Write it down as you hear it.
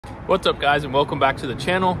What's up guys, and welcome back to the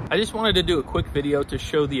channel. I just wanted to do a quick video to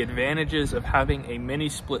show the advantages of having a mini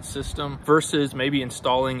split system versus maybe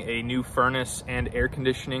installing a new furnace and air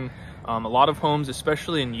conditioning. A lot of homes,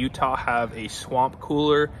 especially in Utah, have a swamp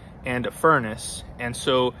cooler and a furnace, and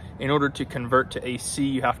so in order to convert to AC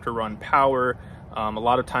you have to run power. A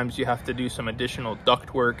lot of times you have to do some additional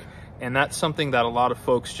duct work, and that's something that a lot of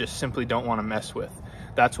folks just simply don't want to mess with.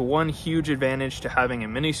 That's one huge advantage to having a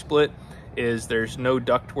mini split, is there's no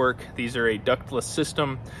duct work. These are a ductless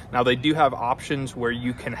system. Now they do have options where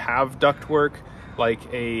you can have duct work, like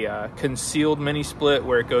a concealed mini split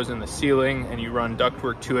where it goes in the ceiling and you run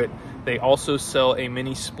ductwork to it. They also sell a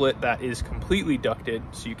mini split that is completely ducted,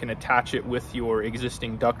 so you can attach it with your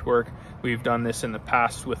existing ductwork. We've done this in the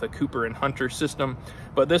past with a Cooper and Hunter system,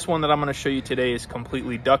 but this one that I'm going to show you today is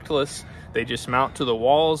completely ductless. They just mount to the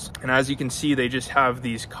walls, and as you can see, they just have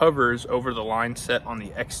these covers over the line set on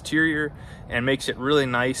the exterior and makes it really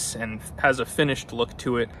nice and has a finished look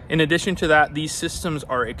to it. In addition to that, these systems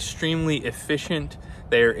are extremely efficient.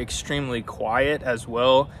 They're extremely quiet as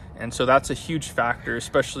well, and so that's a huge factor,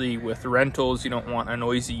 especially with rentals. You don't want a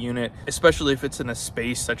noisy unit, especially if it's in a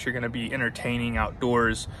space that you're going to be entertaining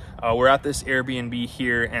outdoors. We're at this Airbnb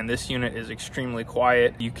here, and this unit is extremely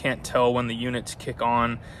quiet. You can't tell when the units kick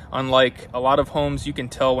on. Unlike a lot of homes, you can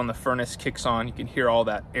tell when the furnace kicks on. You can hear all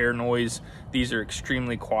that air noise. These are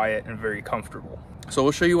extremely quiet and very comfortable. So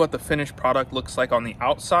we'll show you what the finished product looks like on the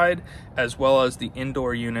outside, as well as the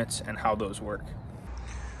indoor units and how those work.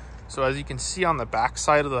 So as you can see on the back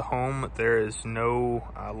side of the home, there is no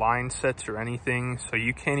line sets or anything, so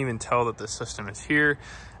you can't even tell that the system is here.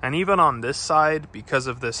 And even on this side, because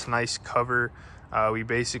of this nice cover, we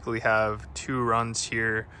basically have two runs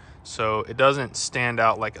here, so it doesn't stand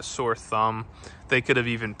out like a sore thumb. They could have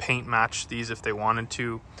even paint matched these if they wanted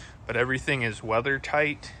to, but everything is weather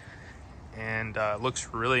tight and looks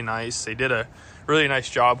really nice. They did a really nice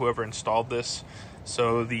job, whoever installed this.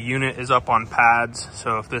 So the unit is up on pads,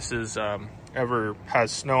 so if this is ever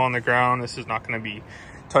has snow on the ground, this is not going to be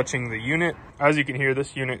touching the unit. As you can hear,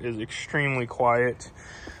 this unit is extremely quiet.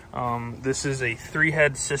 This is a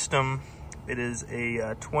 3-head system. It is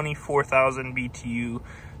a 24,000 BTU,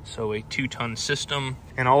 so a 2-ton system,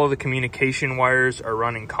 and all of the communication wires are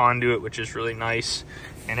running conduit, which is really nice,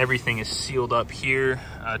 and everything is sealed up here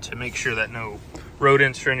to make sure that no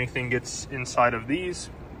rodents or anything gets inside of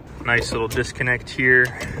these. Nice little disconnect here,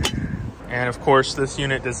 and of course this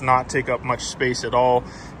unit does not take up much space at all.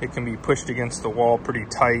 It can be pushed against the wall pretty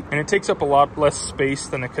tight, and it takes up a lot less space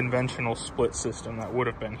than a conventional split system that would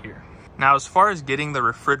have been here. Now, as far as getting the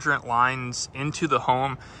refrigerant lines into the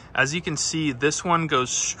home, as you can see, this one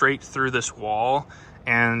goes straight through this wall,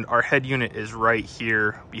 and our head unit is right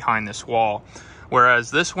here behind this wall,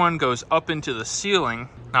 whereas this one goes up into the ceiling.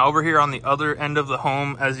 Now over here on the other end of the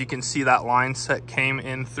home, as you can see, that line set came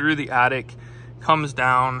in through the attic, comes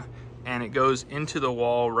down, and it goes into the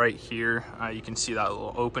wall right here. You can see that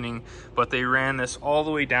little opening, but they ran this all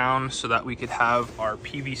the way down so that we could have our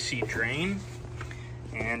PVC drain,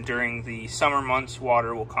 and during the summer months,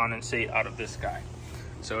 water will condensate out of this guy.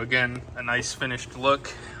 So again, a nice finished look.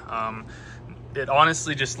 It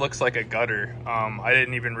honestly just looks like a gutter. I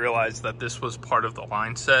didn't even realize that this was part of the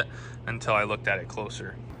line set until I looked at it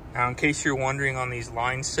closer. Now, in case you're wondering on these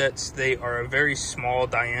line sets, they are a very small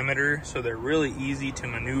diameter, so they're really easy to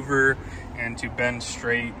maneuver and to bend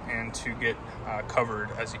straight and to get covered,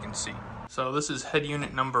 as you can see. So this is head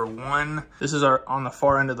unit number 1. This is on the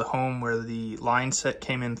far end of the home where the line set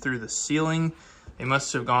came in through the ceiling. They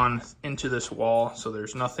must have gone into this wall, so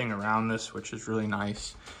there's nothing around this, which is really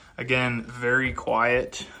nice. Again, very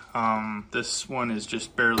quiet. This one is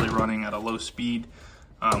just barely running at a low speed.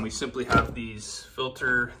 We simply have these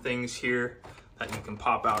filter things here that you can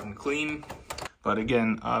pop out and clean. But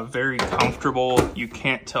again, very comfortable. You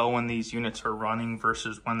can't tell when these units are running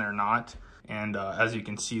versus when they're not. And as you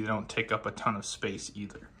can see, they don't take up a ton of space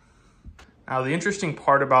either. Now, the interesting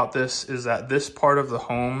part about this is that this part of the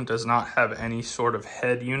home does not have any sort of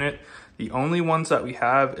head unit. The only ones that we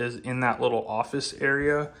have is in that little office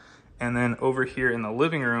area. And then over here in the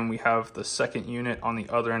living room, we have the second unit on the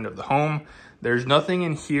other end of the home. There's nothing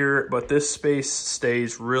in here, but this space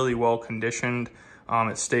stays really well conditioned.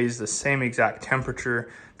 It stays the same exact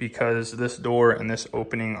temperature because this door and this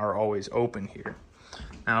opening are always open here.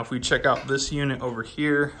 Now, if we check out this unit over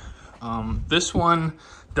here, this one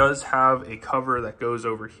does have a cover that goes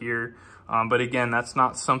over here. But again, that's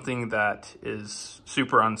not something that is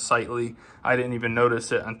super unsightly. I didn't even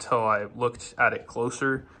notice it until I looked at it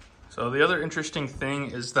closer. So the other interesting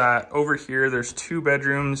thing is that over here, there's 2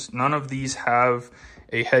 bedrooms. None of these have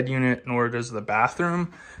a head unit, nor does the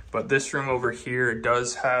bathroom. But this room over here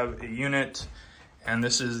does have a unit, and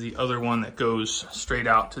this is the other one that goes straight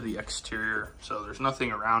out to the exterior. So there's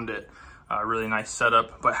nothing around it. Really nice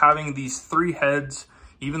setup. But having these 3 heads,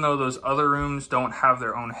 even though those other rooms don't have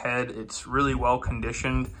their own head, it's really well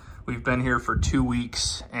conditioned. We've been here for 2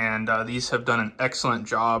 weeks, and these have done an excellent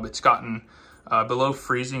job. It's gotten below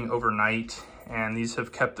freezing overnight, and these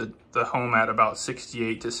have kept the home at about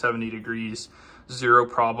 68 to 70 degrees. 0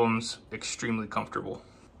 problems, extremely comfortable.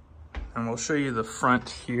 And we'll show you the front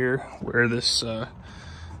here where this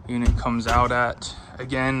unit comes out at.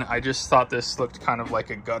 Again, I just thought this looked kind of like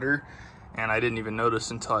a gutter, and I didn't even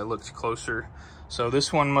notice until I looked closer. So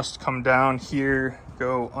this one must come down here,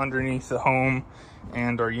 go underneath the home,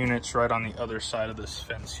 and our unit's right on the other side of this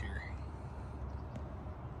fence here.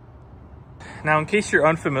 Now, in case you're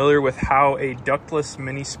unfamiliar with how a ductless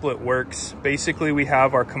mini split works, basically we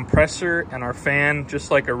have our compressor and our fan,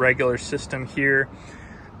 just like a regular system here.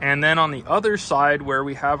 And then on the other side where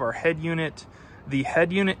we have our head unit, the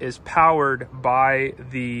head unit is powered by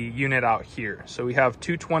the unit out here. So we have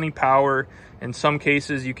 220 power. In some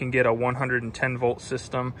cases, you can get a 110 volt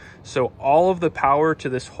system. So all of the power to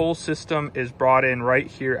this whole system is brought in right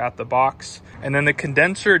here at the box. And then the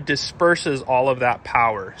condenser disperses all of that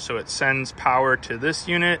power. So it sends power to this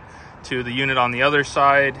unit, to the unit on the other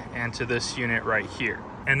side, and to this unit right here.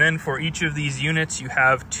 And then for each of these units, you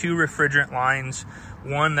have 2 refrigerant lines.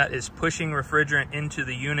 One that is pushing refrigerant into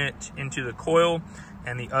the unit, into the coil,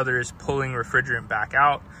 and the other is pulling refrigerant back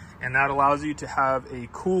out. And that allows you to have a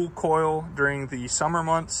cool coil during the summer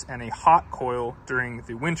months and a hot coil during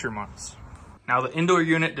the winter months. Now, the indoor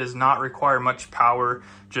unit does not require much power,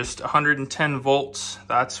 just 110 volts.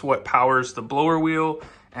 That's what powers the blower wheel.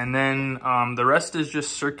 And then the rest is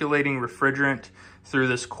just circulating refrigerant through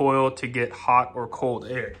this coil to get hot or cold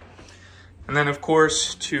air. And then, of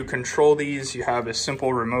course, to control these, you have a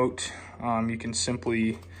simple remote. You can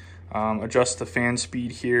simply adjust the fan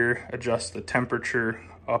speed here, adjust the temperature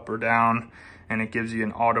up or down, and it gives you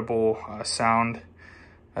an audible sound.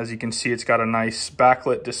 As you can see, it's got a nice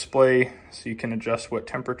backlit display, so you can adjust what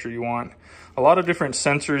temperature you want. A lot of different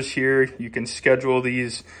sensors here. You can schedule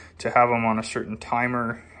these to have them on a certain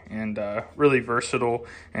timer, and really versatile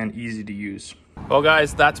and easy to use. Well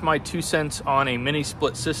guys, that's my 2 cents on a mini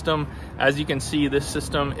split system. As you can see, this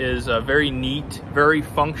system is very neat, very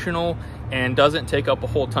functional, and doesn't take up a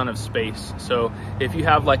whole ton of space. So if you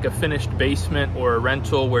have like a finished basement or a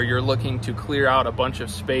rental where you're looking to clear out a bunch of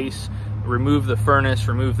space, remove the furnace,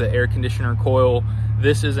 remove the air conditioner coil,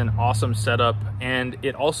 this is an awesome setup. And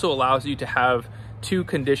it also allows you to have 2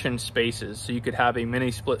 conditioned spaces. So you could have a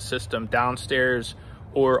mini split system downstairs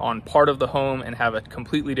or on part of the home and have a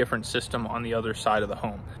completely different system on the other side of the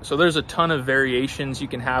home. So there's a ton of variations you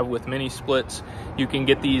can have with mini splits. You can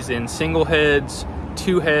get these in single heads,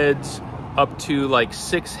 2 heads, up to like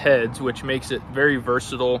 6 heads, which makes it very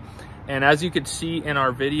versatile. And as you could see in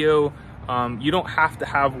our video, you don't have to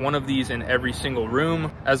have one of these in every single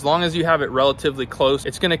room. As long as you have it relatively close,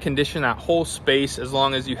 it's going to condition that whole space as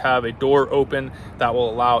long as you have a door open that will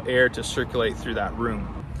allow air to circulate through that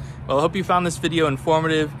room. Well, I hope you found this video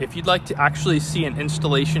informative. If you'd like to actually see an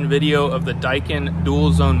installation video of the Daikin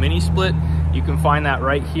dual zone mini split, you can find that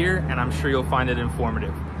right here, and I'm sure you'll find it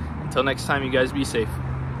informative. Until next time, you guys be safe.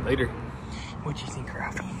 Later. What do you think,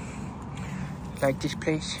 Ralphie? Like this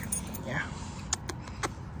place? Yeah.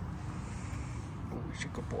 Oh, he's a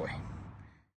good boy.